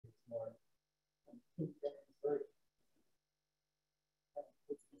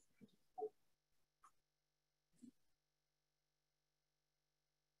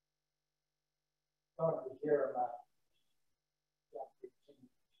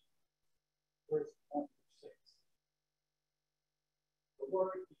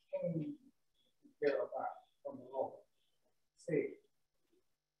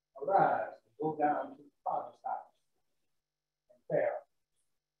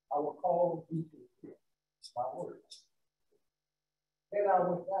will call thee to hear my words. Then I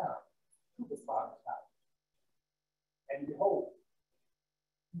went down to the Father's house, and behold,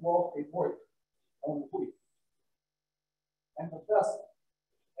 he walked a work on the wheel, and the vessel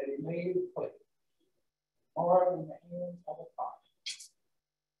that he made of clay, hard in the hands of the potter.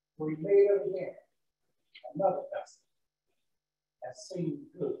 For he made of again another vessel that seemed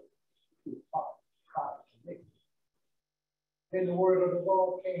good to the potter to make. Then the word of the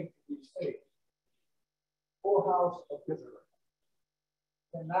Lord came to me, saying, O house of Israel,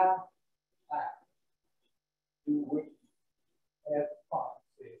 cannot I do with you as the prophet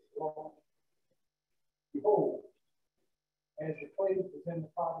says, Lord? Behold, as the clay is in the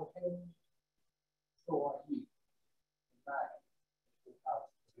potter's hand, so are ye in mine, the house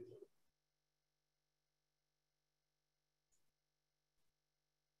of Israel.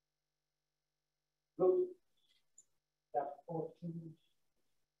 Luke chapter 14,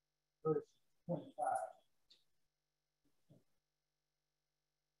 verse 25.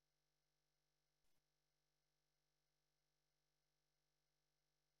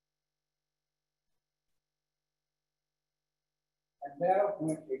 And there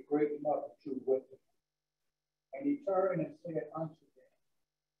went a great multitude with him. And he turned and said unto them,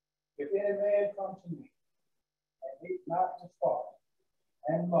 If any man come to me, and hate not his father,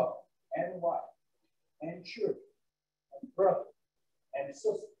 and mother, and wife, and children, and brother, and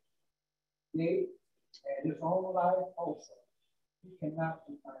sister, yea, and his own life also, he cannot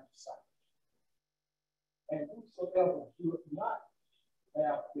be my disciple. And whosoever doeth not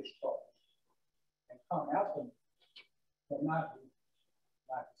have this thought, and come after me, cannot be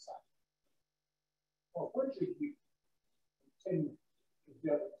my disciple. For which of you continue to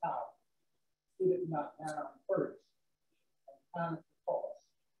build a tower, sit it not down first, and count the cost,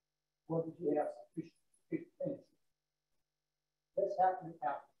 whether he has sufficient to finish it. This happened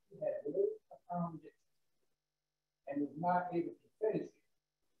after he had laid a foundation and was not able to finish it.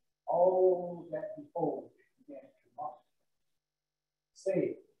 All that behold began to mock,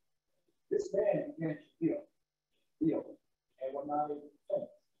 saying, This man began to build, and were not able to finish.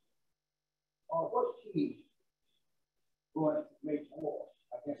 Or what king going to make war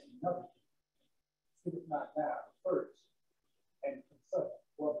against another king? Sit it not down first, and consult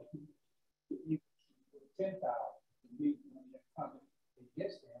whether he would equal 10,000 to meet when they're coming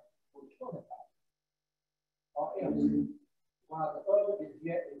against them with 20,000. Or else, while the other is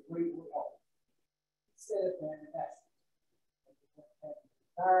yet a great way off, he said then in essence, and the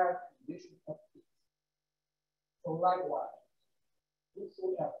desired condition of peace. So likewise,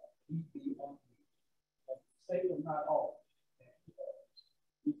 whosoever he be on you, and say them not all, that he has,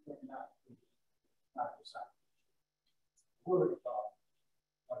 he cannot be my disciple. Word of God,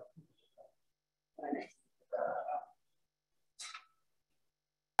 or people of God.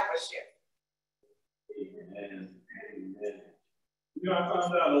 Amen. Amen. You know, I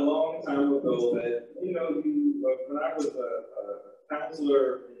found out a long time ago that, when I was a counselor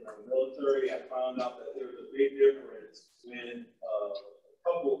in the military, I found out that there was a big difference when a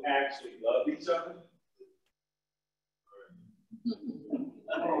couple actually love each other.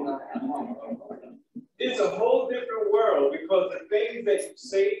 It's a whole different world because the things that you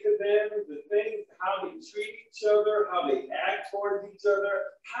say to them, the things, how they treat each other, how they act towards each other,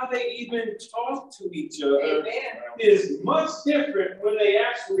 how they even talk to each other, Amen, is much different when they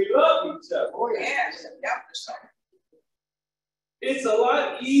actually love each other. Oh, yes. It's a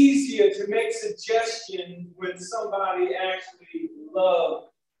lot easier to make suggestions when somebody actually loves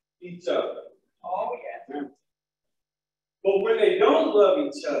each other. Oh, yes. But when they don't love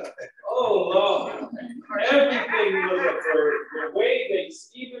each other, oh Lord, everything was the way they,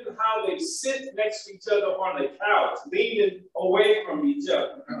 even how they sit next to each other on the couch, leaning away from each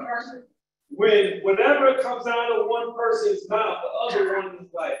other. When whatever comes out of one person's mouth, the other one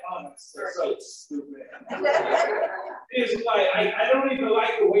is like, oh, that's so stupid. It's like, I don't even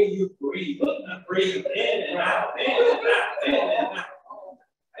like the way you breathe. Look, breathe in and out, in and out, in and out.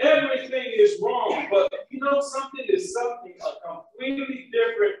 Everything is wrong, but something is something completely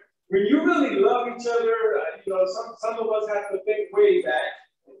different. When you really love each other, some of us have to think way back.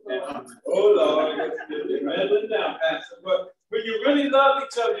 Oh Lord, remember now, Pastor. But when you really love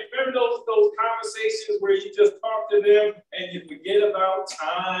each other, you remember those conversations where you just talk to them and you forget about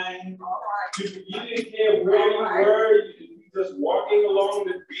time. You didn't care where you were. You just walking along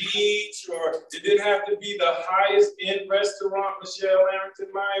the beach, or it didn't have to be the highest end restaurant, Michelle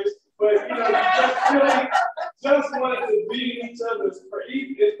Arrington Myers. But you just wanted to be in each other's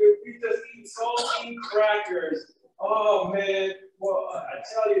feet. If we just eat saltine crackers, oh man, well I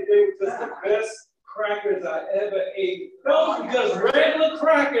tell you, they were just the best crackers I ever ate. Those were just regular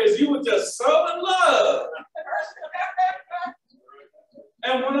crackers. You were just so in love.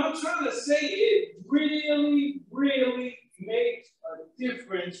 And what I'm trying to say, it really, really makes a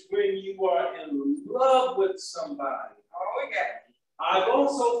difference when you are in love with somebody. Oh, yeah. I've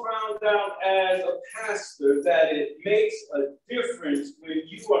also found out as a pastor that it makes a difference when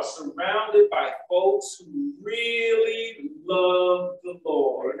you are surrounded by folks who really love the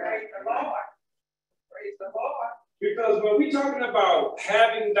Lord. Praise the Lord. Praise the Lord. Because when we're talking about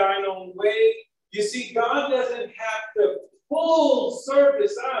having thine own way, you see, God doesn't have to full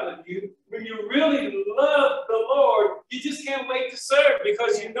service out of you. When you really love the Lord, you just can't wait to serve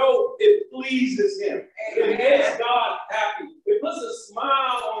because you know it pleases him. It makes God happy. It puts a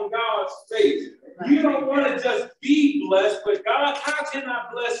smile on God's face. You don't want to just be blessed, but God, how can I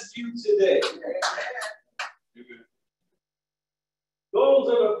bless you today? Those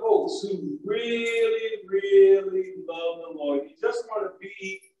are the folks who really, really love the Lord. You just want to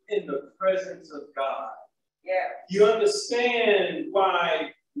be in the presence of God. Yeah. You understand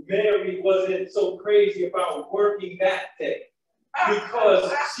why Mary wasn't so crazy about working that day.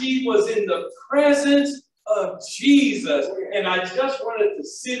 Because she was in the presence of Jesus. And I just wanted to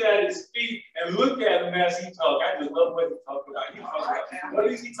sit at his feet and look at him as he talked. I just love what he talked about. What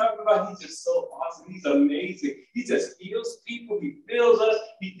is he talking about? He's just so awesome. He's amazing. He just heals people. He fills us.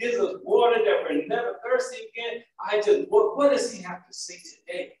 He gives us water that we're never thirsty again. What does he have to say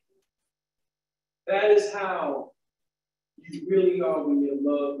today? That is how you really are when you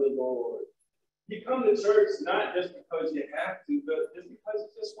love the Lord. You come to church not just because you have to, but just because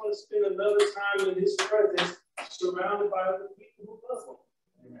you just want to spend another time in his presence, surrounded by other people who love him.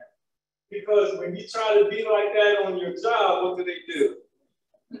 Amen. Because when you try to be like that on your job, what do?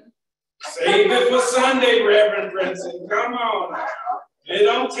 Save it for Sunday, Reverend Brinson. Come on. It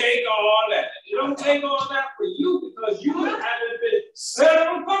don't take all that. It don't take all that for you because you haven't been set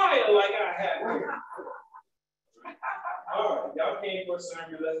on fire like I have here. All right, y'all came for a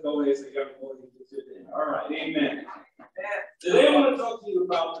sermon. Let's go ahead and say y'all more than in. All right, amen. Today I want to talk to you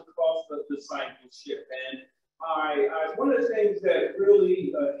about the cost of discipleship. And one of the things that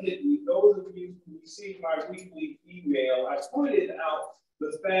really hit me, those of you who received my weekly email, I pointed out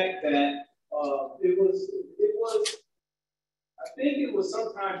the fact that I think it was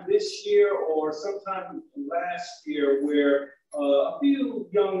sometime this year or sometime last year where a few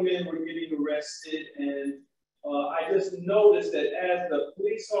young men were getting arrested, and I just noticed that as the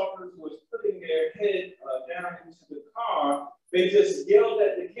police officers was putting their head down into the car, they just yelled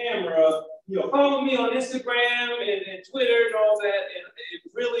at the camera, follow me on Instagram and Twitter and all that, and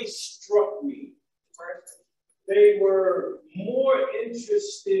it really struck me. They were more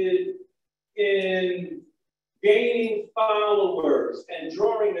interested in gaining followers and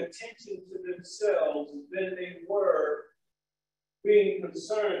drawing attention to themselves than they were being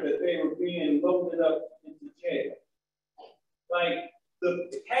concerned that they were being loaded up into jail. Like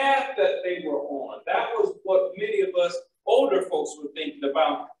the path that they were on, that was what many of us older folks were thinking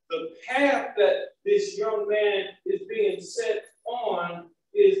about. The path that this young man is being set on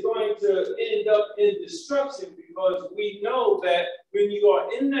is going to end up in destruction, because we know that when you are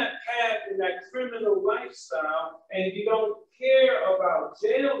in that path, in that criminal lifestyle, and you don't care about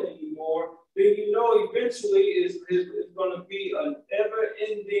jail anymore, then you know eventually it's going to be an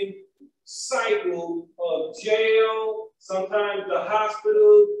ever-ending cycle of jail, sometimes the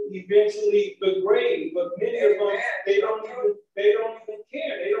hospital, eventually the grave. But many of them, they don't even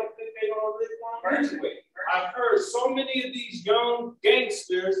care. They don't think they're going to live long anyway. I've heard so many of these young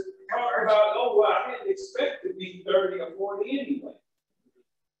gangsters talk about, oh, well, I didn't expect to be 30 or 40 anyway.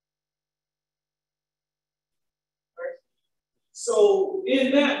 So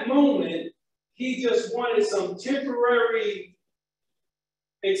in that moment, he just wanted some temporary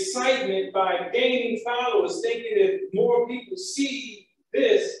excitement by gaining followers, thinking if more people see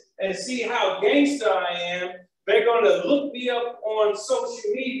this and see how gangster I am, they're going to look me up on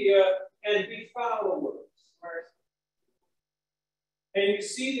social media and be followers. And you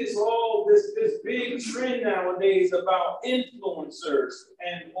see this big trend nowadays about influencers,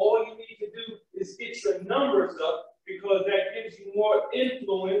 and all you need to do is get your numbers up, because that gives you more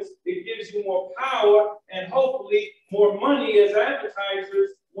influence, it gives you more power, and hopefully more money as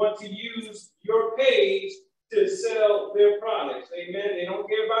advertisers want to use your page to sell their products. Amen. They don't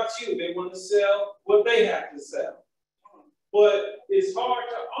care about you. They want to sell what they have to sell. But it's hard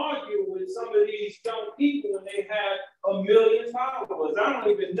to argue with some of these young people when they have 1 million followers. I don't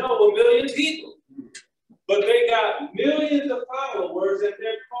even know 1 million people. But they got millions of followers, and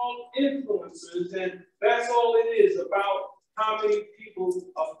they're called influencers, and that's all it is, about how many people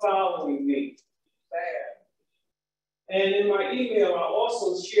are following me.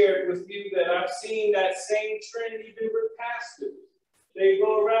 shared with you that I've seen that same trend even with pastors. They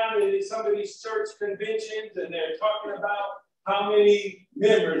go around in some of these church conventions and they're talking about how many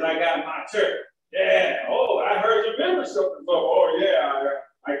members I got in my church. Yeah, oh, I heard your membership before. Oh, yeah,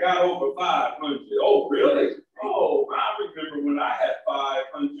 I got over 500. Oh, really? Oh, I remember when I had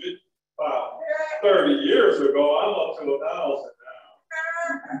 500 about 30 years ago. I'm up to 1,000 now.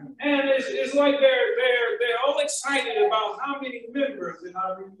 And it's like they're all excited about how many members. And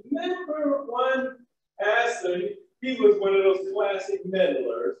I remember one pastor, he was one of those classic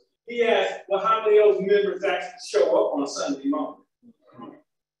meddlers. He asked, well, how many of those members actually show up on Sunday morning?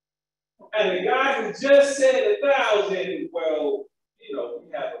 And the guy who just said 1,000, well, you know,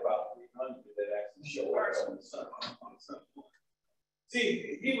 we have about 300 that actually show up on Sunday morning.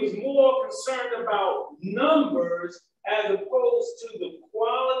 See, he was more concerned about numbers as opposed to the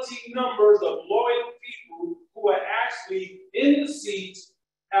quality numbers of loyal people who are actually in the seats,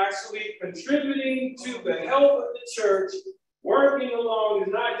 actually contributing to the health of the church, working along.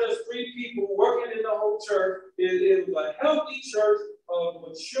 It's not just 3 people working in the whole church. It was a healthy church of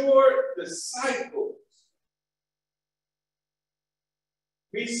mature disciples.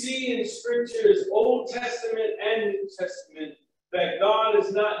 We see in scriptures, Old Testament and New Testament, that God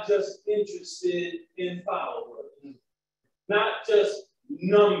is not just interested in followers, not just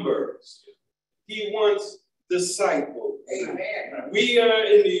numbers. He wants disciples. Amen. We are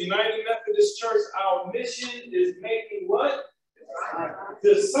in the United Methodist Church. Our mission is making what?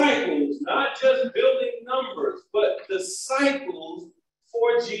 Disciples, not just building numbers, but disciples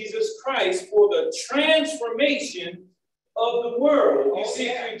for Jesus Christ, for the transformation of the world. You see,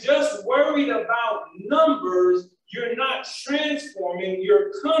 if you're just worried about numbers, you're not transforming,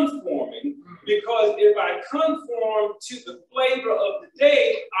 you're conforming. Because if I conform to the flavor of the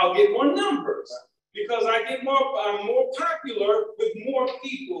day, I'll get more numbers. Because I'm more popular with more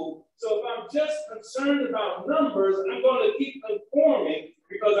people. So if I'm just concerned about numbers, I'm going to keep conforming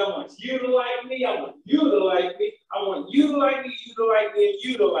because I want you to like me, I want you to like me, I want you to like me, you to like me, and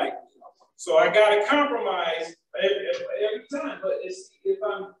you to like me. So I got to compromise every time. But if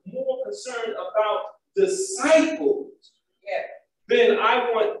I'm more concerned about disciples, then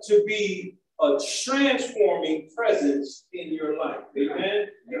I want to be a transforming presence in your life. Amen?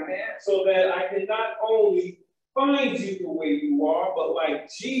 Amen. So that I can not only find you the way you are, but like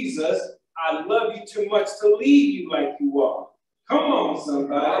Jesus, I love you too much to leave you like you are. Come on,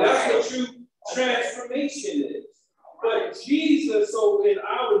 somebody. That's what true transformation is. But Jesus, so in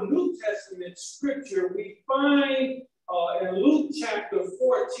our New Testament scripture, we find in Luke chapter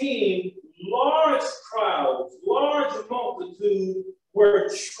 14, large crowds, large multitude were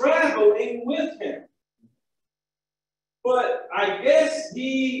traveling with him. But I guess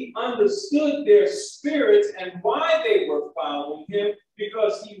he understood their spirits and why they were following him,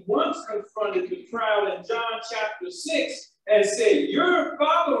 because he once confronted the crowd in John chapter 6 and said, you're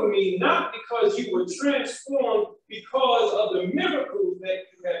following me not because you were transformed because of the miracles that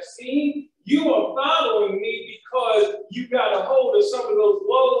you have seen. You are following me because you got a hold of some of those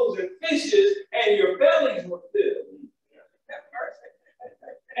loaves and fishes and your bellies were filled.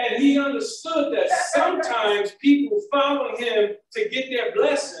 And he understood that sometimes people follow him to get their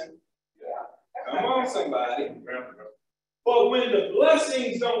blessing. Come on, somebody. But when the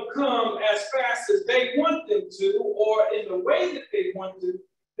blessings don't come as fast as they want them to, or in the way that they want to,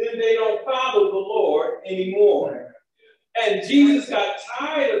 then they don't follow the Lord anymore. And Jesus got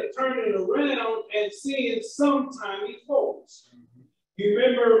tired of turning around and seeing some tiny folks. You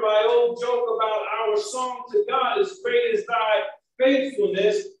remember my old joke about our song to God, as great as thy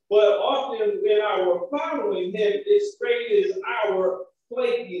faithfulness, but often in our following him, as great as our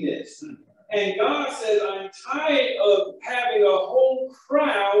flakiness. And God says, I'm tired of having a whole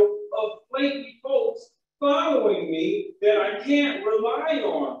crowd of flaky folks following me that I can't rely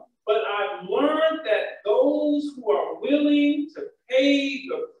on. But I've learned that those who are willing to pay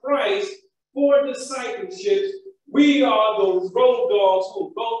the price for discipleship, we are those road dogs who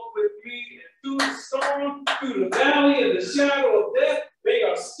will go with me through the storm, through the valley of the shadow of death. They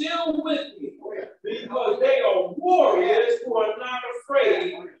are still with me because they are warriors who are not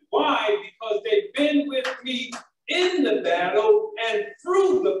afraid. Why? Because they've been with me in the battle and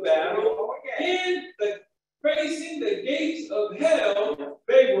through the battle, facing the gates of hell.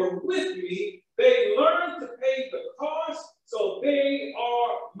 They were with me. They learned to pay the cost, so they are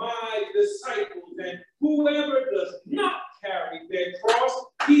my disciples. And whoever does not carry their cross,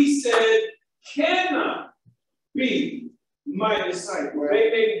 he said, cannot be my disciple.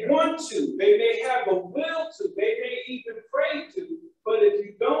 They may want to, they may have a will to, they may even pray to, but if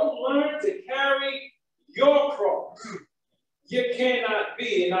you don't learn to carry your cross, you cannot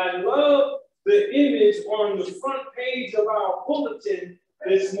be. And I love the image on the front page of our bulletin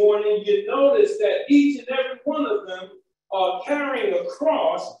this morning. You notice that each and every one of them are carrying a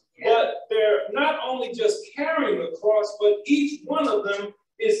cross, but they're not only just carrying a cross, but each one of them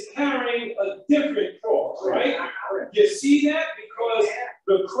is carrying a different cross, right? You see that? Because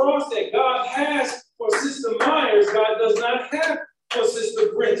the cross that God has for Sister Myers, God does not have for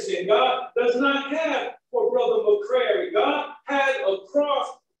Sister Brinson. God does not have for Brother McCrary. God had a cross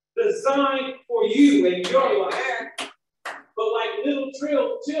designed for you and your life. But like little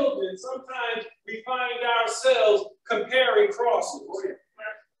children, sometimes we find ourselves comparing crosses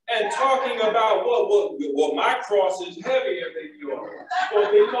and talking about, well, my cross is heavier than yours. Well,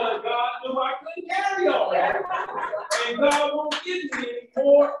 because God knew I couldn't carry all that. And God won't give me any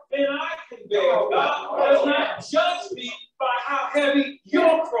more than I can bear. God does not judge me by how heavy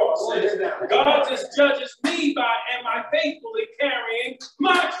your cross is. God just judges me by, am I faithfully carrying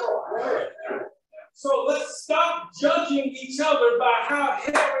my cross? So let's stop judging each other by how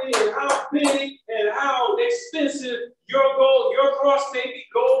heavy and how big and how expensive your cross may be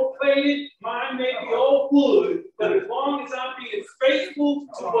gold plated, mine may be old wood. But as long as I'm being faithful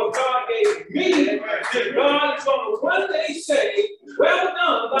to what God gave me, then God is going to one day say, well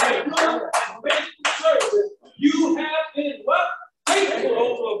done, thy good and faithful servant. You have been what? Faithful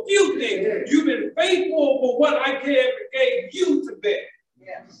over a few things. You've been faithful over what I gave you to bear.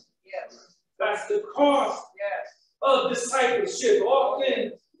 Yes, yes. That's the cost of discipleship.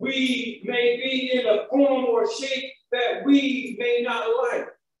 Often we may be in a form or shape that we may not like.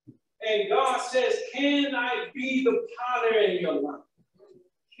 And God says, can I be the potter in your life?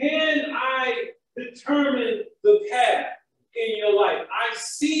 Can I determine the path in your life? I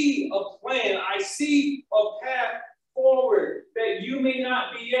see a plan. I see a path forward that you may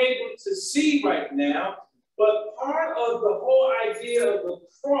not be able to see right now. But part of the whole idea of the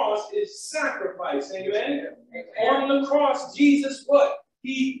cross is sacrifice. Amen? On the cross, Jesus, what?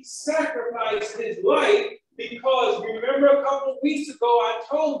 He sacrificed his life because, remember a couple of weeks ago, I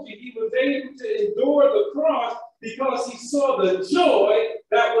told you he was able to endure the cross because he saw the joy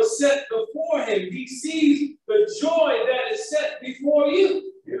that was set before him. He sees the joy that is set before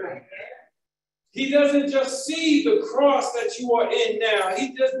you. He doesn't just see the cross that you are in now.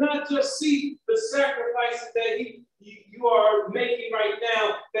 He does not just see the sacrifices that you are making right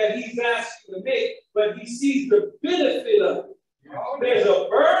now that he's asked you to make, but he sees the benefit of it. There's a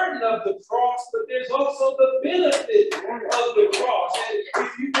burden of the cross, but there's also the benefit of the cross. And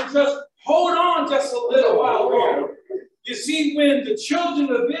if you can just hold on just a little while longer. You see, when the children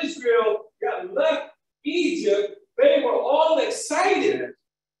of Israel got left Egypt, they were all excited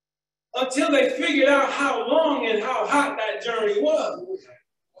until they figured out how long and how hot that journey was.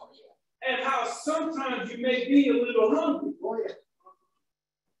 And how sometimes you may be a little hungry.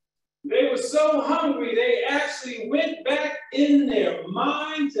 They were so hungry, they actually went back in their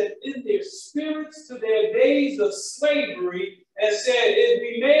minds and in their spirits to their days of slavery and said,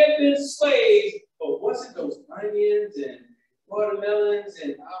 we may have been slaves, but wasn't those onions and watermelons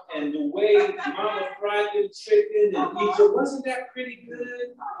and the way Mama fried the chicken in Egypt, wasn't that pretty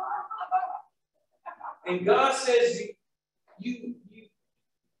good? And God says,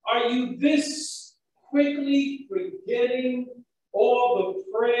 are you this quickly forgetting all the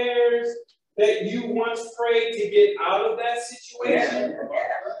prayers that you once prayed to get out of that situation?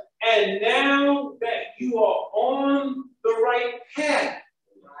 And now that you are on the right path,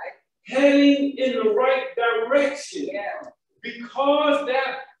 heading in the right direction, because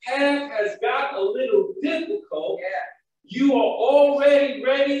that path has got a little difficult, you are already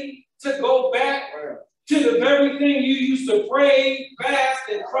ready to go back to the very thing you used to pray, fast,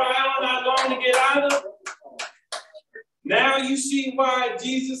 and cry out how long to get out of. Now you see why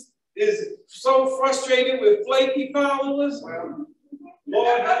Jesus is so frustrated with flaky followers?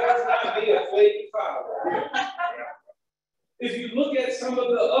 Lord, help us not be a flaky follower. If you look at some of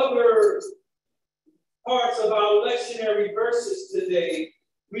the other parts of our lectionary verses today,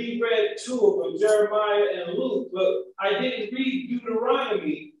 we read two of them, Jeremiah and Luke, but I didn't read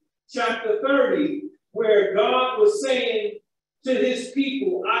Deuteronomy chapter 30, where God was saying to his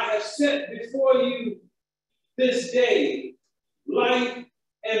people, I have set before you this day life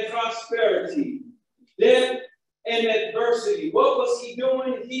and prosperity, death and adversity. What was he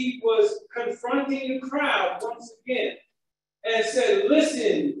doing? He was confronting the crowd once again and said,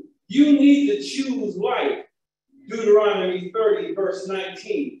 listen, you need to choose life. Deuteronomy 30, verse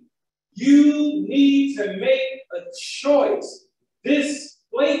 19. You need to make a choice. This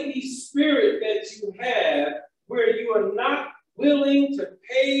flaky spirit that you have, where you are not willing to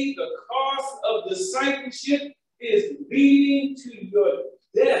pay the cost of discipleship, is leading to your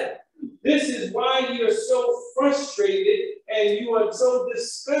death. This is why you're so frustrated and you are so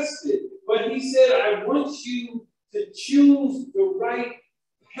disgusted. But he said, I want you to choose the right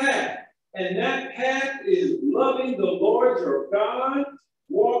path. And that path is loving the Lord your God,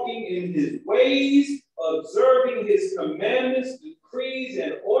 walking in his ways, observing his commandments, decrees,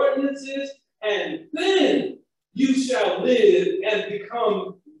 and ordinances, and then you shall live and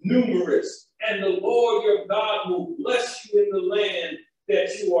become numerous. And the Lord your God will bless you in the land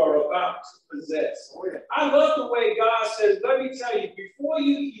that you are about to possess. Oh, yeah. I love the way God says, let me tell you, before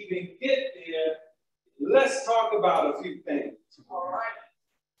you even get there, let's talk about a few things. All right.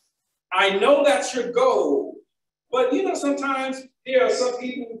 I know that's your goal, but you know, sometimes there are some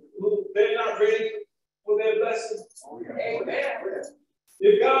people who they're not ready for their blessing. Oh, yeah. Amen.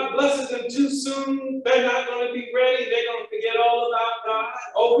 If God blesses them too soon, they're not going to be ready. They're going to forget all about God.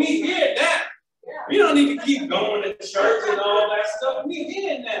 Oh, we hear that. Yeah. We don't need to keep going to church and all that stuff. We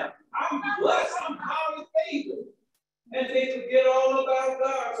hear now. I'm blessed. I'm highly favored. And they forget all about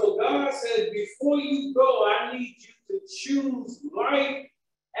God. So God said, before you go, I need you to choose life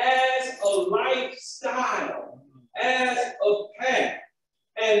as a lifestyle, as a path.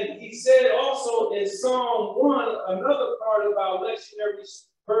 And he said also in Psalm 1, another part of our lectionary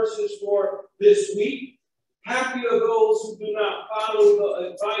verses for this week, happy are those who do not follow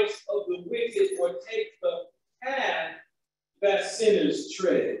the advice of the wicked or take the path that sinners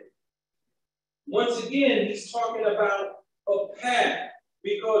tread. Once again, he's talking about a path,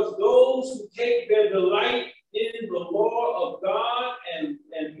 because those who take their delight in the law of God and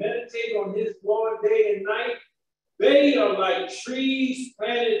meditate on his law day and night, they are like trees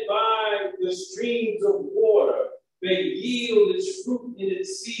planted by the streams of water. They yield its fruit in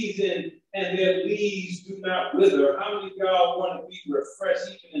its season, and their leaves do not wither. How many of y'all want to be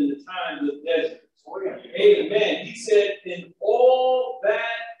refreshed even in the times of desert? Oh, yeah. Amen. He said, in all that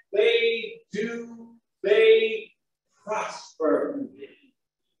they do, they prosper.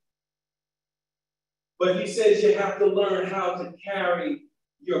 But he says you have to learn how to carry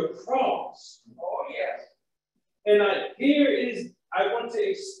your cross. Oh, yes. And I want to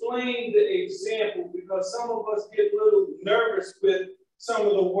explain the example, because some of us get a little nervous with some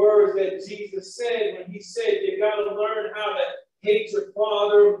of the words that Jesus said when he said you got to learn how to hate your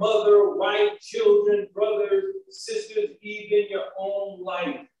father, mother, wife, children, brothers, sisters, even your own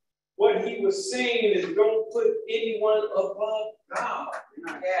life. What he was saying is don't put anyone above God.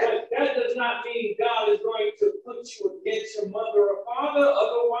 But that does not mean God is going to put you against your mother or father.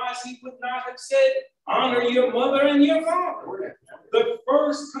 Otherwise, he would not have said, honor your mother and your father. The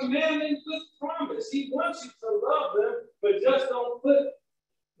first commandment with promise. He wants you to love them, but just don't put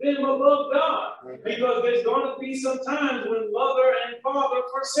them above God. Because there's going to be some times when mother and father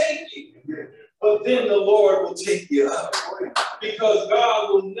forsake you. But then the Lord will take you up. Because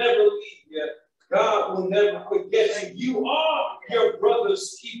God will never leave you. God will never forget you. You are your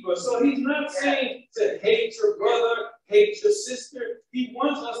brother's keeper. So he's not saying to hate your brother, hate your sister. He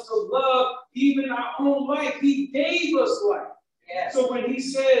wants us to love even our own life. He gave us life. Yes. So when he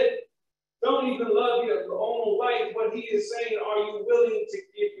said, don't even love your own life, what he is saying, are you willing to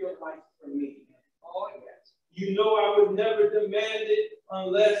give your life for me? Oh, yes. You know I would never demand it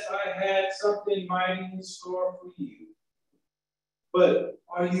unless I had something mighty in store for you. But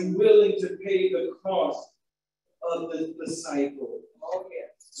are you willing to pay the cost of the disciple? Oh, yes.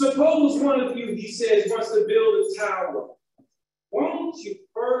 Suppose one of you, he says, wants to build a tower. Won't you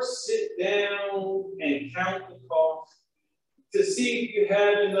first sit down and count the cost to see if you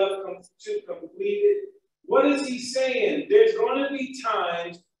have enough to complete it? What is he saying? There's going to be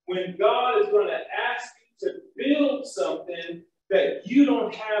times when God is going to ask you to build something that you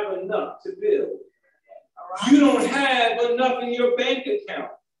don't have enough to build. You don't have enough in your bank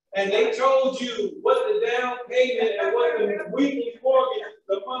account. And they told you what the down payment and what the weekly mortgage,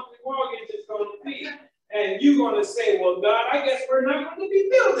 the monthly mortgage is going to be. And you're going to say, well, God, I guess we're not going to be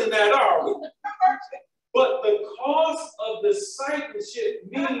building that, are we? But the cost of discipleship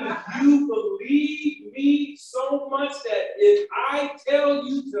means you believe me so much that if I tell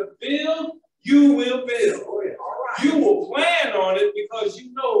you to build, you will build. You will plan on it because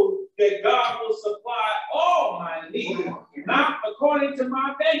you know that God will supply all my needs, not according to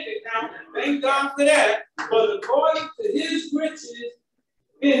my bank account, thank God for that, but according to his riches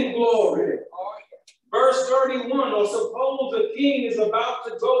in glory. Verse 31, or suppose a king is about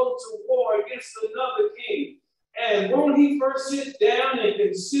to go to war against another king, and won't he first sit down and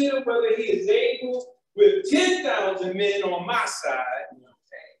consider whether he is able with 10,000 men on my side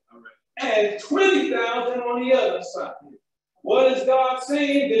and 20,000 on the other side? What is God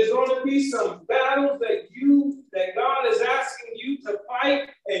saying? There's going to be some battles that God is asking you to fight,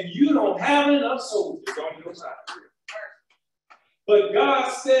 and you don't have enough soldiers on your side. But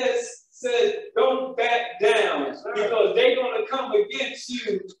God said, don't back down, because they're going to come against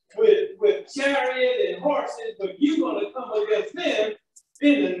you with chariot and horses, but you're going to come against them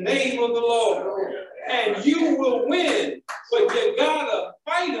in the name of the Lord. And you will win, but you got to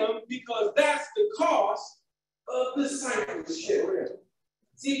fight them, because that's the cost of discipleship.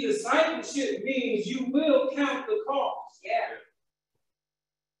 See, discipleship means you will count the cost. Yeah.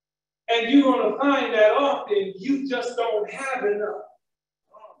 And you're going to find that often you just don't have enough.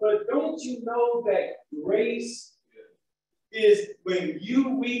 But don't you know that grace is when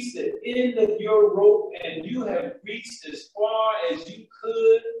you reach the end of your rope and you have reached as far as you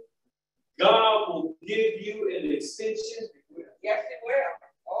could, God will give you an extension? Yes, it will.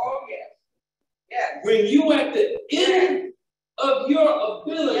 Oh, yes. Yes. When you at the end of your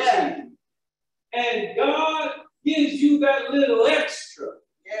ability, yeah, and God gives you that little extra,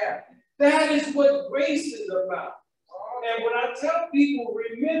 yeah, that is what grace is about. And when I tell people,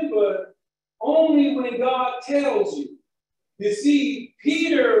 remember, only when God tells you. You see,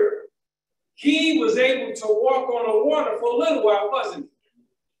 Peter, he was able to walk on the water for a little while, wasn't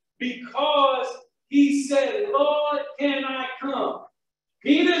he? Because he said, Lord, can I come?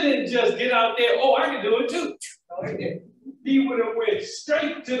 Peter didn't just get out there, oh, I can do it too. No, he didn't. He would have went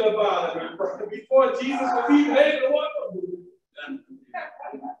straight to the bottom before Jesus was even able to walk on.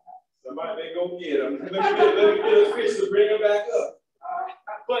 Somebody may go get him. Let me get a fish to bring him back up.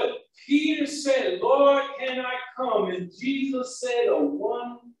 But Peter said, Lord, can I come? And Jesus said a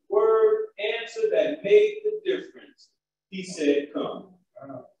one-word answer that made the difference. He said, come.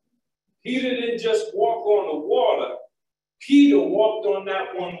 Peter didn't just walk on the water. Peter walked on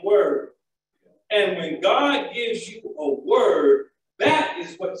that one word. And when God gives you a word, that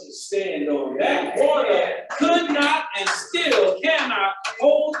is what you stand on. That water could not and still cannot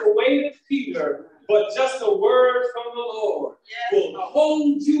hold the weight of Peter, but just a word from the Lord will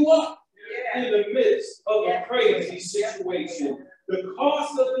hold you up in the midst of a crazy situation. The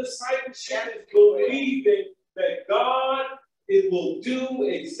cost of discipleship is believing that God will do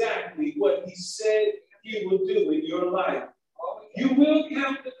exactly what he said he will do in your life. You will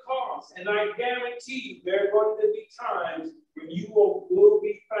count the cost, and I guarantee you there are going to be times when you will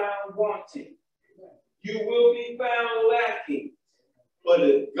be found wanting. You will be found lacking. But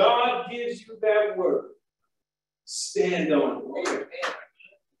if God gives you that word, stand on it.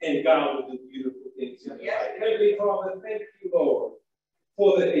 And God will do beautiful things in your life. Heavenly Father, thank you, Lord,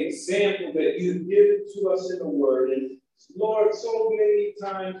 for the example that you've given to us in the word. And Lord, so many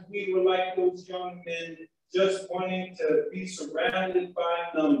times we were like those young men, just wanting to be surrounded by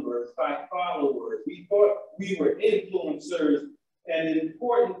numbers, by followers. We thought we were influencers and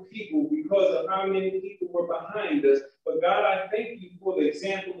important people because of how many people were behind us. But God, I thank you for the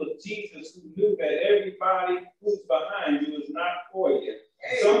example of Jesus, who knew that everybody who's behind you is not for you.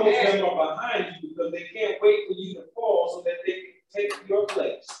 Some of them are behind you because they can't wait for you to fall so that they can take your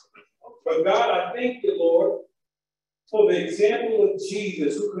place. But God, I thank you, Lord, for the example of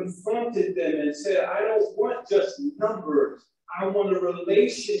Jesus, who confronted them and said, I don't want just numbers. I want a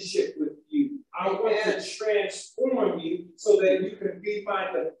relationship with you. I want to transform you so that you can be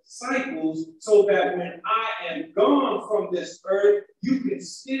my disciples, so that when I am gone from this earth, you can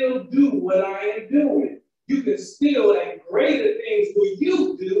still do what I am doing. You can still, and greater things will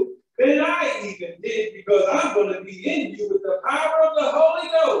you do than I even did, because I'm going to be in you with the power of the Holy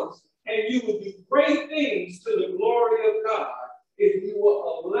Ghost. And you will do great things to the glory of God if you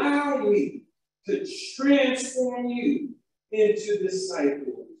will allow me to transform you into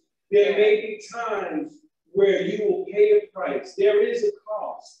disciples. There may be times where you will pay a price. There is a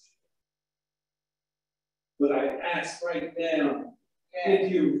cost. But I ask right now,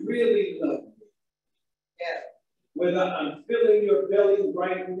 if you really love me, whether I'm filling your belly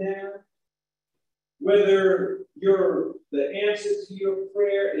right now, whether the answer to your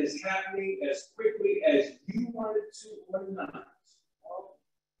prayer is happening as quickly as you want it to or not,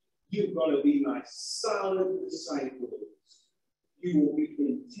 you're going to be my solid disciples. You will be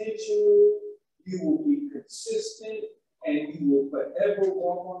intentional, you will be consistent, and you will forever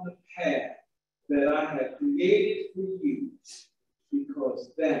walk on the path that I have created for you,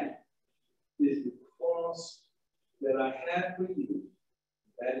 because that is the cross that I have for you.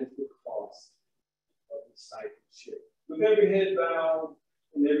 That is the cost of discipleship. With every head bowed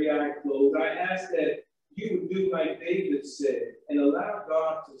and every eye closed, I ask that you would do like David said and allow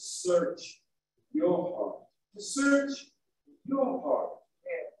God to search your heart. To search your heart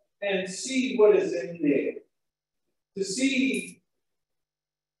and see what is in there. to see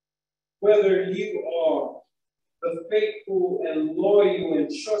whether you are the faithful and loyal and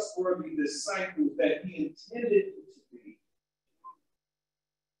trustworthy disciples that he intended you to be.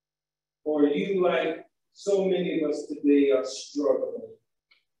 Or you, like so many of us today, are struggling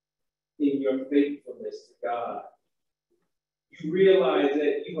in your faithfulness to God. You realize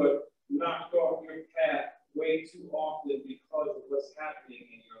that you are knocked off your path way too often because of what's happening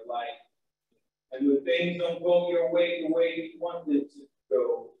in your life. And when things don't go your way the way you want them to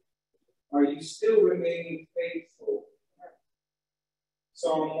go, are you still remaining faithful?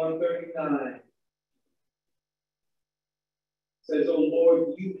 Psalm 139 says, "O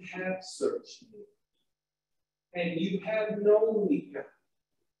Lord, you have searched me, and you have known me, God.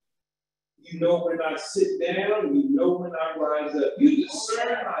 You know when I sit down, you know when I rise up. You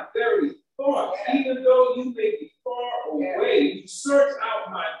discern my very thoughts, even though you may be far away. You search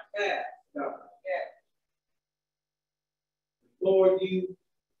out my path, God. Lord, you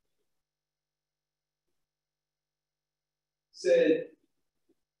said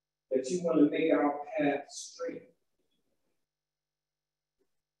that you want to make our path straight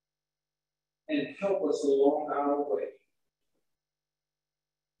and help us along our way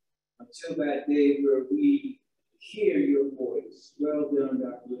until that day where we hear your voice. Well done,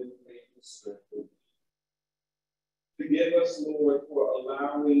 thy good and faithful servant. Forgive us, Lord, for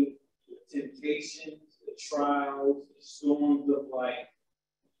allowing the temptations, the trials, the storms of life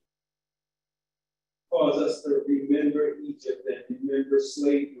cause us to remember Egypt and remember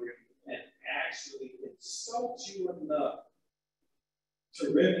slavery and actually insult you enough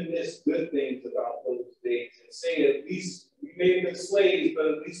to reminisce good things about those days and say, at least we may have been slaves, but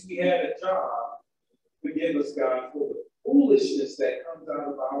at least we had a job. Forgive us, God, for the foolishness that comes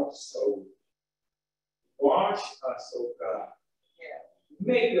out of our soul. Wash us, oh God.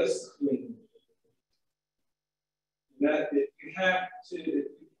 Make us clean. That if you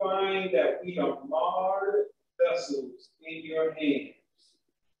find that we are marred vessels in your hands,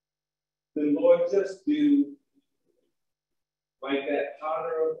 then Lord, just do like that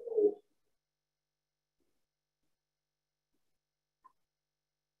potter of old.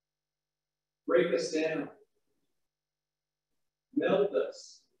 Break us down. Melt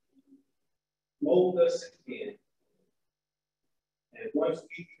us. Mold us again. And once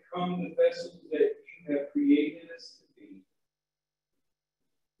we become the vessels that you have created us to be,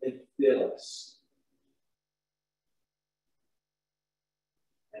 then fill us.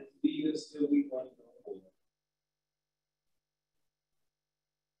 And feed us till we want no more.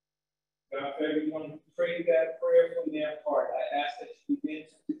 God, for everyone who prayed that prayer from their heart, I ask that you begin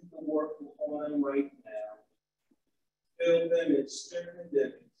to do the work on them right now. Fill them and strengthen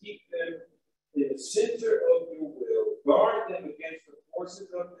them and keep them in the center of your will. Guard them against the forces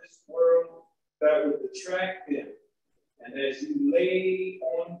of this world that would attract them. And as you lay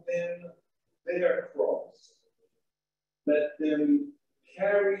on them their cross, let them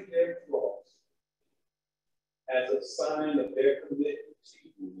carry their cross as a sign of their commitment to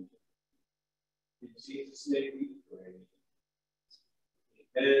you. In Jesus' name we pray.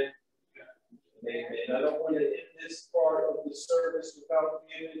 Amen. Amen. I don't want to end this part of the service without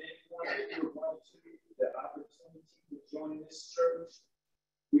giving anyone who wants to the opportunity to join this church.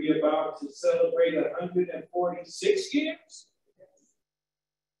 We're about to celebrate 146 years.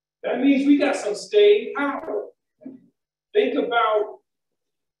 That means we got some staying power. Think about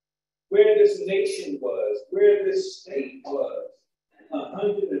where this nation was, where this state was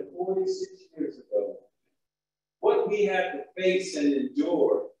 146 years ago. What we had to face and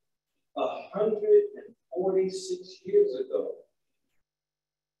endure 146 years ago.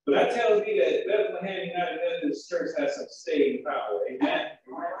 But that tells me that Bethlehem United Methodist Church has some staying power. Amen.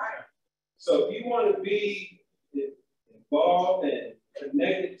 So if you want to be involved and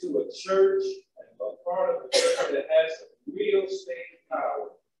connected to a church and a part of a church that has some real staying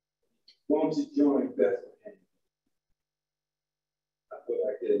power, won't you join Bethlehem? I feel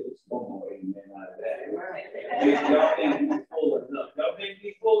like there's one more amen out of that. Y'all think we full enough? Y'all think we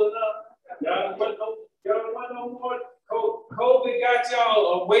full enough? Y'all don't want no more? COVID got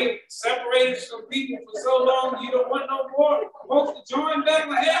y'all away, separated from people for so long, you don't want no more folks to join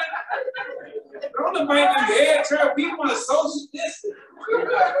Bethlehem? Don't invite them here, church. We want to social distance. We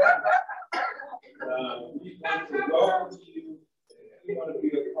want to welcome you. If you want to be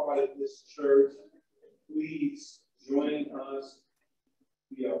a part of this church, please join us.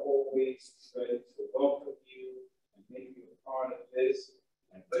 We are always ready to welcome you and make you a part of this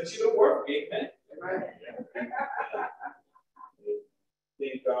and put you to work. Amen.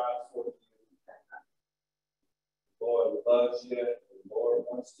 Thank God for you. The Lord loves you. The Lord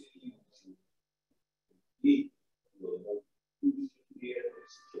wants to use you. He will of who should be at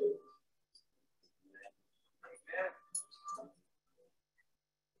this church.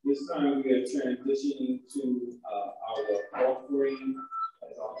 This time we are transitioning to our offering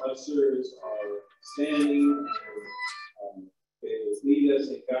as our ushers are standing and they will lead us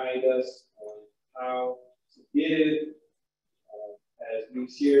and guide us on how to give. As we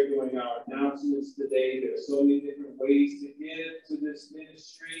shared during our announcements today, there are so many different ways to give to this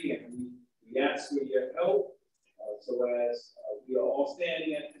ministry, and we ask for your help. So as we are all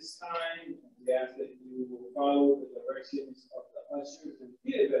standing at this time, we ask that you will follow the directions of the ushers and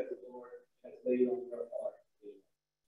give as the Lord has laid on your